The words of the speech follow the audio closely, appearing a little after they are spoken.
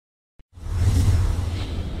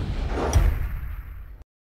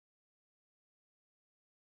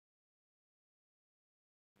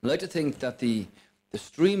I'd like to think that the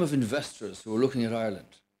stream of investors who are looking at Ireland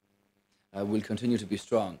will continue to be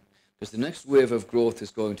strong, because the next wave of growth is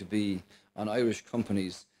going to be on Irish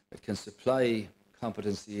companies that can supply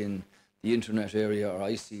competency in the internet area or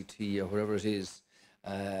ICT or whatever it is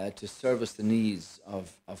to service the needs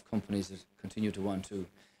of companies that continue to want to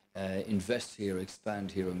invest here,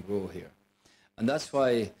 expand here and grow here. And that's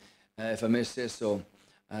why, if I may say so,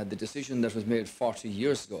 the decision that was made 40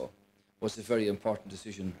 years ago was a very important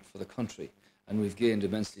decision for the country, and we've gained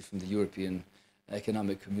immensely from the European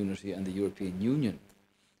Economic Community and the European Union.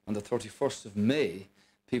 On the 31st of May,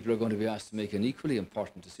 people are going to be asked to make an equally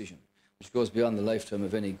important decision, which goes beyond the lifetime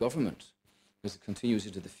of any government, because it continues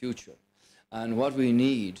into the future. And what we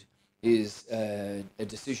need is a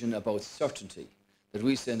decision about certainty, that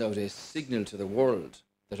we send out a signal to the world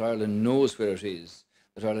that Ireland knows where it is,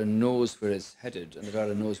 that Ireland knows where it's headed, and that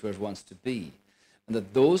Ireland knows where it wants to be. And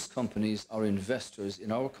that those companies or investors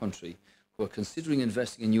in our country who are considering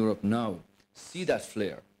investing in Europe now see that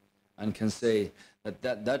flare and can say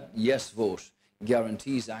that yes vote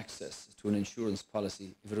guarantees access to an insurance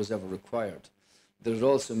policy if it was ever required. That it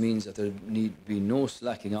also means that there need be no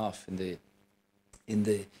slacking off in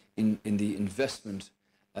the investment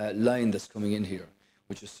line that's coming in here,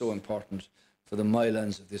 which is so important for the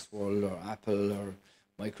Mylans of this world, or Apple, or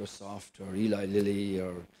Microsoft, or Eli Lilly,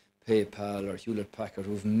 or PayPal, or Hewlett Packard,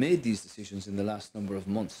 who've made these decisions in the last number of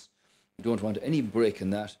months. We don't want any break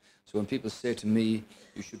in that. So when people say to me,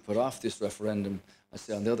 you should put off this referendum, I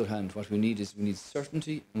say, on the other hand, what we need is we need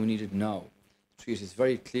certainty, and we need it now. The treaty is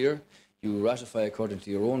very clear. You ratify according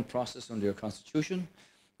to your own process under your constitution.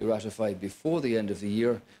 You ratify before the end of the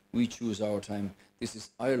year. We choose our time. This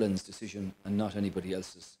is Ireland's decision and not anybody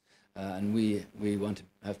else's. And we want to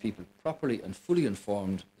have people properly and fully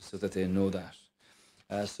informed so that they know that.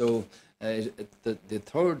 The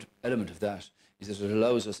third element of that is that it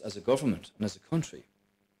allows us as a government and as a country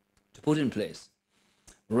to put in place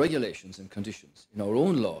regulations and conditions in our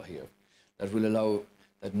own law here that will allow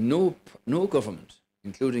that no government,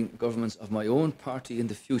 including governments of my own party in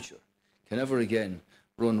the future, can ever again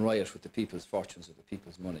run riot with the people's fortunes or the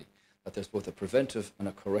people's money. That there's both a preventive and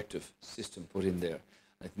a corrective system put in there.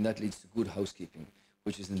 I think that leads to good housekeeping,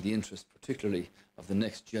 which is in the interest particularly of the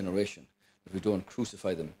next generation, that we don't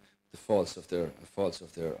crucify them the faults of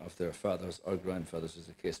their fathers or grandfathers, as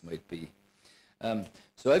the case might be.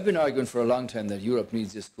 So I've been arguing for a long time that Europe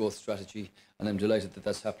needs this growth strategy, and I'm delighted that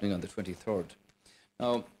that's happening on the 23rd.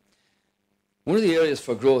 Now, one of the areas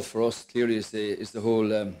for growth for us clearly is the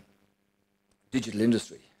whole digital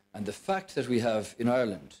industry, and the fact that we have in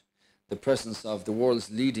Ireland the presence of the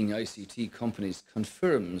world's leading ICT companies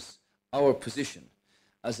confirms our position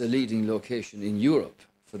as a leading location in Europe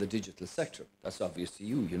for the digital sector. That's obvious to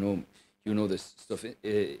you. You know this stuff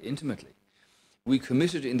intimately. We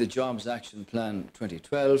committed in the Jobs Action Plan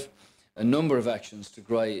 2012 a number of actions to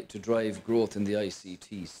drive growth in the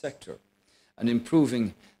ICT sector, and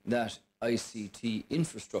improving that ICT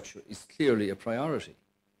infrastructure is clearly a priority.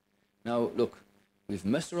 Now, look, we've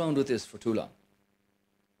messed around with this for too long.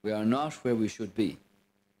 We are not where we should be,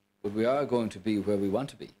 but we are going to be where we want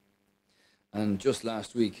to be. And just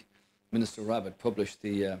last week, Minister Rabbitte published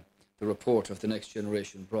the report of the Next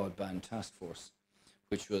Generation Broadband Task Force,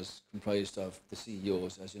 which was comprised of the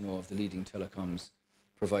CEOs, as you know, of the leading telecoms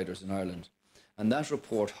providers in Ireland. And that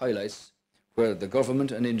report highlights where the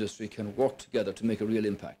government and industry can work together to make a real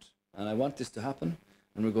impact. And I want this to happen,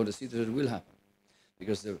 and we're going to see that it will happen,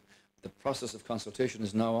 because the process of consultation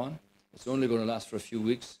is now on. It's only going to last for a few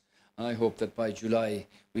weeks, and I hope that by July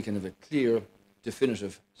we can have a clear,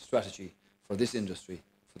 definitive strategy for this industry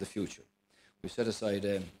for the future. We've set aside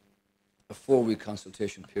a 4-week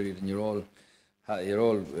consultation period, and you're all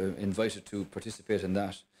invited to participate in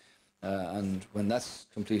that. And when that's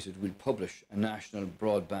completed, we'll publish a national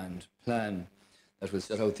broadband plan that will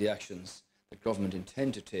set out the actions that government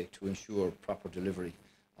intend to take to ensure proper delivery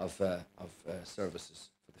of services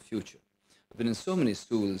for the future. I've been in so many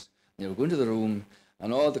schools, and you go into the room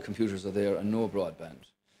and all the computers are there and no broadband.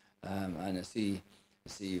 And I see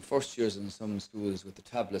first years in some schools with the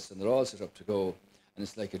tablets, and they're all set up to go, and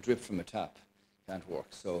it's like a drip from a tap. Can't work.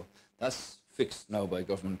 So that's fixed now by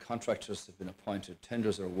government. Contractors have been appointed,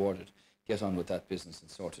 tenders are awarded. Get on with that business and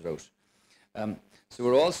sort it out. So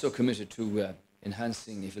we're also committed to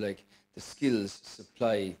enhancing, if you like, the skills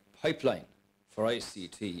supply pipeline for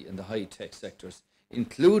ICT in the high-tech sectors,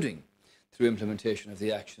 including through implementation of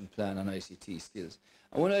the action plan on ICT skills.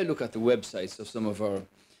 And when I look at the websites of some of our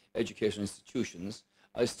education institutions,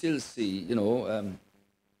 I still see,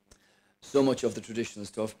 so much of the traditional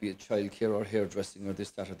stuff, be it childcare or hairdressing or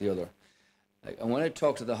this, that or the other. And when I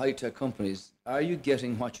talk to the high-tech companies, are you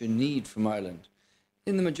getting what you need from Ireland?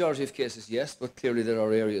 In the majority of cases, yes, but clearly there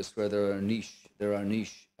are areas where there are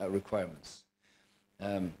niche requirements.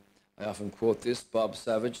 I often quote this, Bob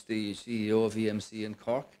Savage, the CEO of EMC in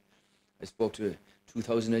Cork. I spoke to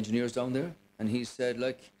 2,000 engineers down there, and he said,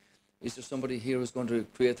 like, is there somebody here who's going to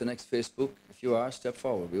create the next Facebook? If you are, step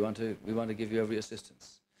forward. We want to give you every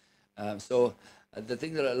assistance. The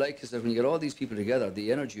thing that I like is that when you get all these people together,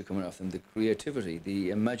 the energy coming off them, the creativity, the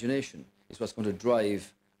imagination is what's going to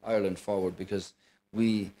drive Ireland forward, because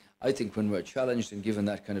I think when we're challenged and given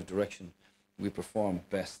that kind of direction, we perform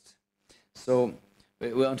best. So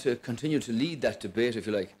we want to continue to lead that debate, if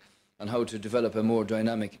you like, on how to develop a more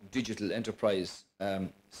dynamic digital enterprise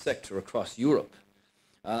sector across Europe.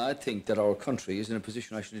 I think that our country is in a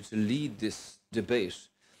position actually to lead this debate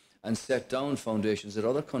and set down foundations that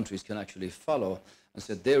other countries can actually follow, and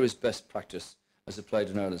say there is best practice as applied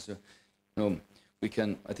in Ireland. So,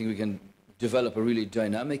 I think we can develop a really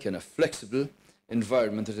dynamic and a flexible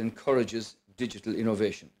environment that encourages digital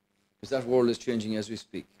innovation, because that world is changing as we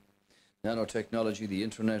speak. Nanotechnology, the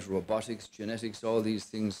internet, robotics, genetics, all these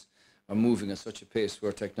things are moving at such a pace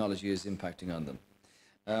where technology is impacting on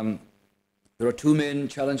them. There are two main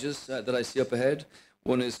challenges that I see up ahead.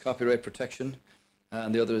 One is copyright protection,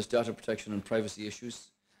 and the other is data protection and privacy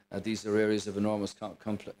issues. These are areas of enormous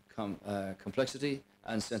complexity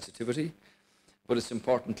and sensitivity, but it's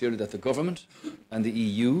important clearly that the government and the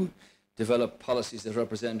EU develop policies that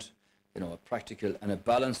represent a practical and a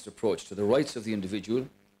balanced approach to the rights of the individual,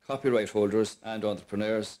 copyright holders and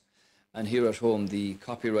entrepreneurs. And here at home, the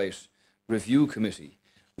Copyright Review Committee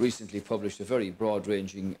recently published a very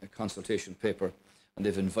broad-ranging consultation paper, and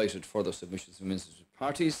they've invited further submissions from interested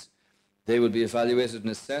parties. They will be evaluated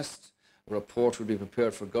and assessed. A report will be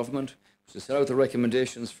prepared for government, which will set out the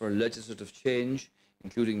recommendations for legislative change,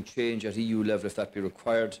 including change at EU level if that be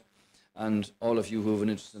required. And all of you who have an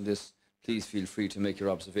interest in this, please feel free to make your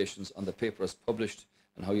observations on the paper as published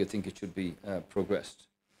and how you think it should be progressed.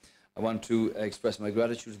 I want to express my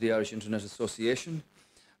gratitude to the Irish Internet Association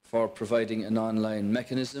for providing an online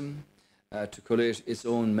mechanism to collate its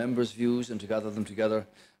own members' views and to gather them together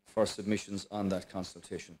for submissions on that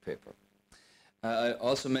consultation paper. I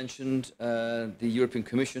also mentioned the European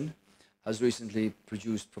Commission has recently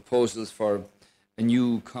produced proposals for a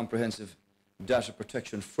new comprehensive data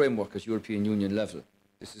protection framework at European Union level.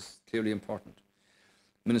 This is clearly important.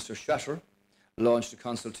 Minister Shatter launched a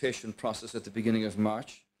consultation process at the beginning of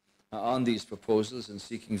March on these proposals and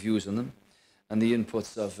seeking views on them. And the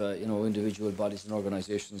inputs of individual bodies and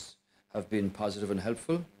organisations have been positive and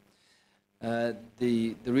helpful.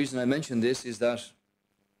 The reason I mention this is that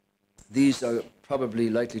these are probably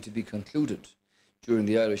likely to be concluded during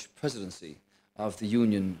the Irish presidency of the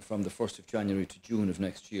Union from the 1st of January to June of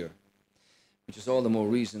next year, which is all the more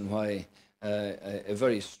reason why a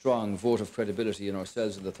very strong vote of credibility in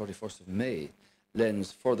ourselves on the 31st of May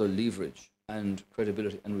lends further leverage and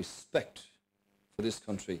credibility and respect for this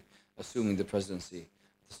country assuming the presidency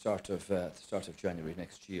at the start of January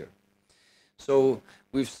next year. So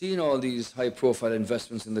we've seen all these high-profile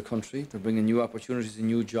investments in the country. They're bringing new opportunities and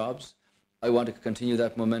new jobs. I want to continue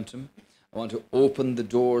that momentum. I want to open the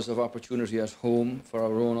doors of opportunity at home for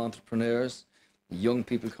our own entrepreneurs, young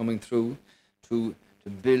people coming through, to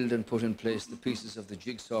build and put in place the pieces of the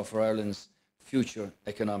jigsaw for Ireland's future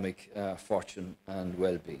economic fortune and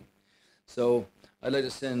well-being. So I'd like to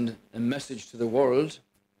send a message to the world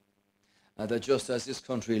that just as this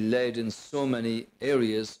country led in so many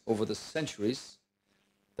areas over the centuries,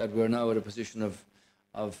 that we're now at a position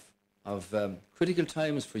of critical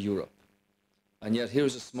times for Europe. And yet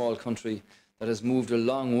here's a small country that has moved a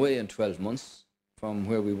long way in 12 months from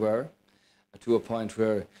where we were to a point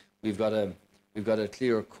where we've got a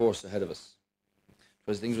clear course ahead of us.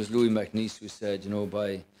 I think it was Louis MacNeice who said,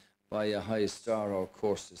 by a high star our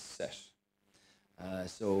course is set.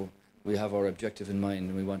 So we have our objective in mind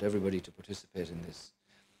and we want everybody to participate in this.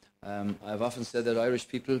 I've often said that Irish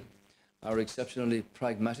people are exceptionally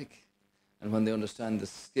pragmatic, and when they understand the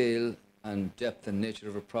scale and depth and nature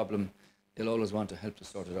of a problem, they'll always want to help to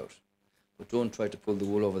sort it out. But don't try to pull the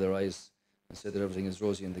wool over their eyes and say that everything is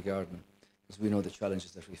rosy in the garden, because we know the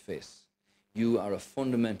challenges that we face. You are a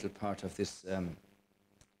fundamental part of this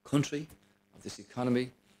country, of this economy.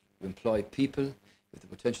 You employ people, you have the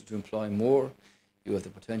potential to employ more, you have the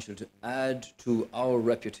potential to add to our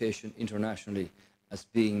reputation internationally as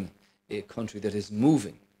being a country that is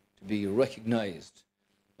moving to be recognized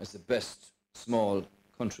as the best small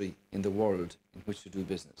country in the world in which to do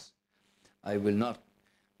business. I will not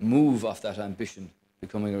move off that ambition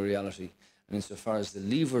becoming a reality, and insofar as the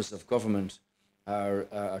levers of government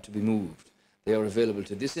are to be moved, They are available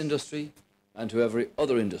to this industry and to every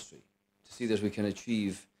other industry to see that we can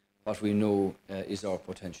achieve what we know is our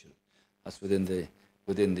potential. That's within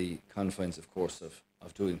the confines, of course,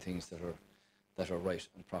 of doing things that are right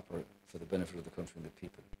and proper for the benefit of the country and the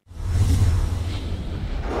people.